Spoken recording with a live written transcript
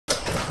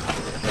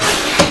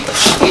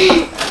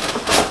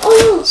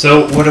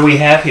So what do we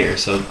have here?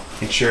 So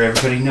make sure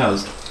everybody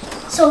knows.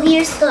 So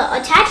here's the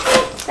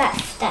attachment,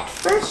 that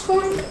first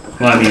one.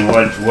 Well, I mean,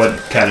 what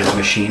kind of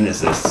machine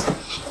is this?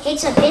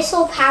 It's a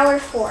Bissell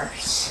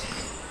POWERFORCE.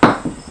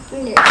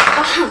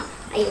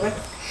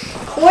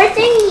 Core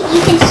thing,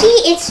 you can see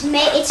it's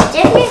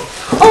different.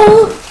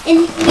 Oh,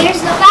 and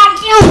here's the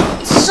vacuum.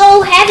 It's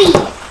so heavy.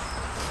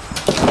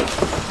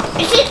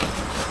 Is it?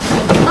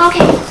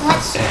 Okay,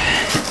 let's.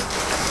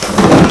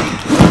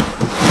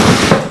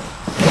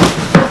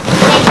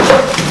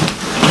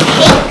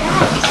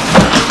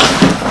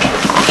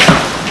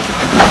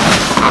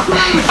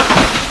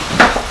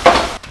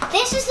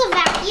 This is the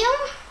vacuum.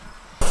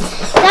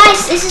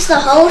 Guys, this is the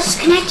hose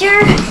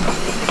connector.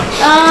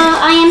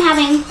 I am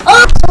having.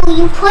 Oh, so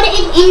you put it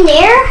in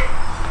there,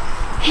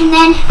 and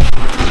then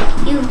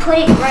you put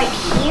it right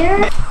here.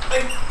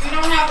 You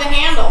don't have the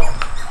handle.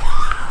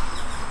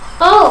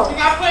 Oh. You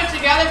gotta put it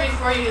together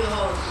before you do the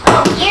hose.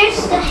 Oh,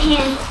 here's the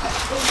hand.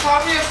 There's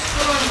probably a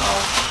screw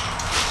involved.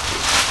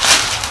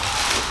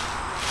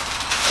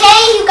 Okay,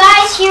 you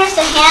guys, here's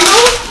the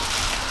handle.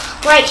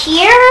 Right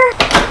here.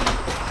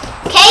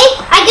 Okay,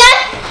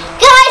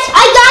 guys,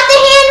 I got the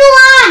handle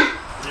on.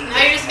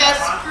 Now you just gotta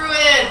screw it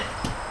in.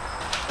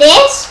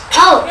 This?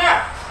 Oh.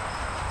 Yeah.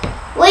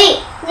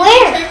 Wait, Take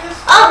where? this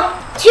Oh,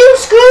 2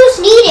 screws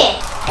needed.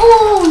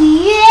 Oh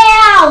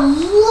yeah,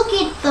 look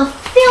at the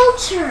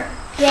filter,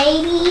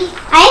 baby.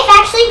 I've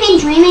actually been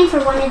dreaming for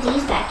one of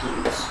these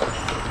vacuums.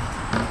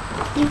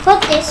 You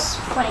put this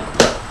right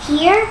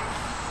here,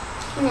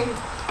 and then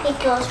it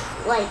goes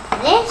like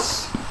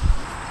this.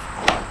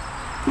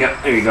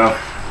 Yep, there you go.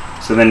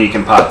 So then you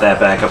can pop that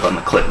back up on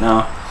the clip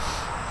now.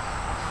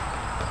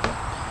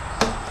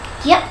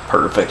 Yep.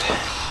 Perfect.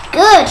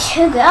 Good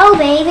to go,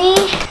 baby.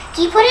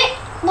 Do you put it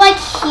like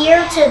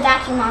here to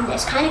vacuum on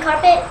this kind of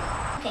carpet?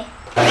 Okay.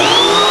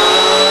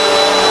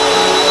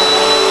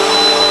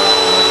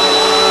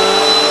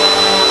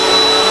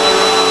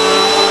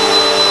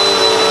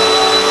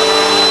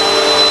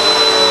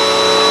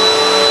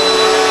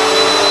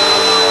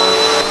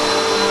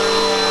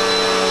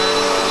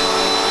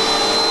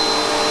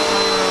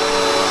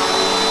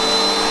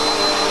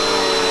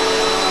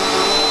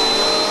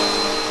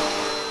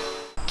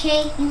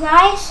 Okay, you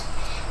guys,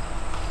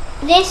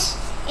 this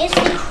is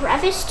the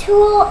crevice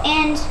tool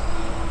and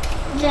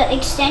the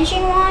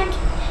extension wand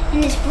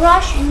and this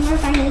brush, and we're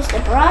going to use the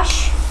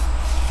brush.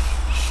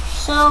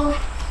 So,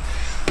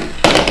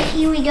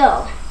 here we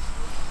go.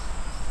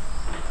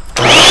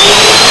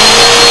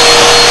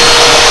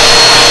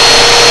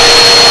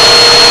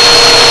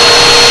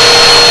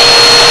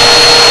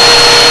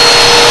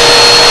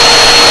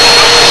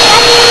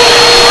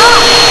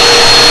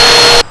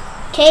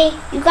 Okay,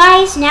 you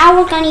guys, now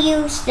we're going to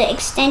use the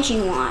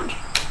extension wand.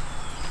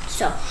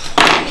 So,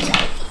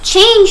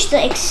 change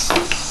the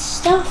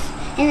stuff,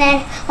 and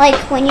then,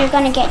 like, when you're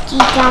going to get deep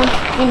down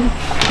in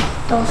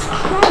those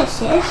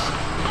crevices,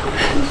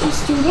 you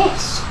just do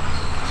this.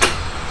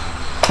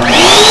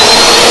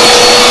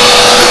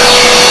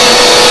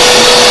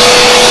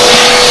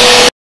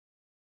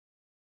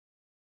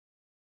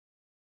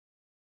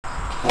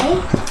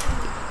 Okay.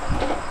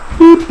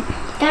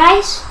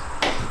 Guys,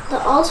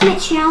 the ultimate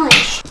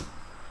challenge.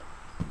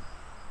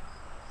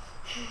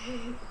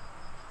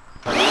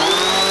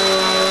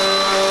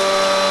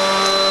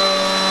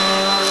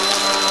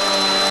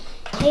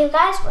 Okay, you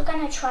guys, we're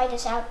gonna try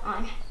this out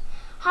on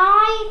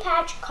high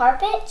patch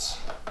carpet.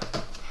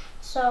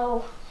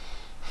 So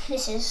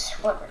this is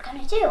what we're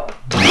gonna do.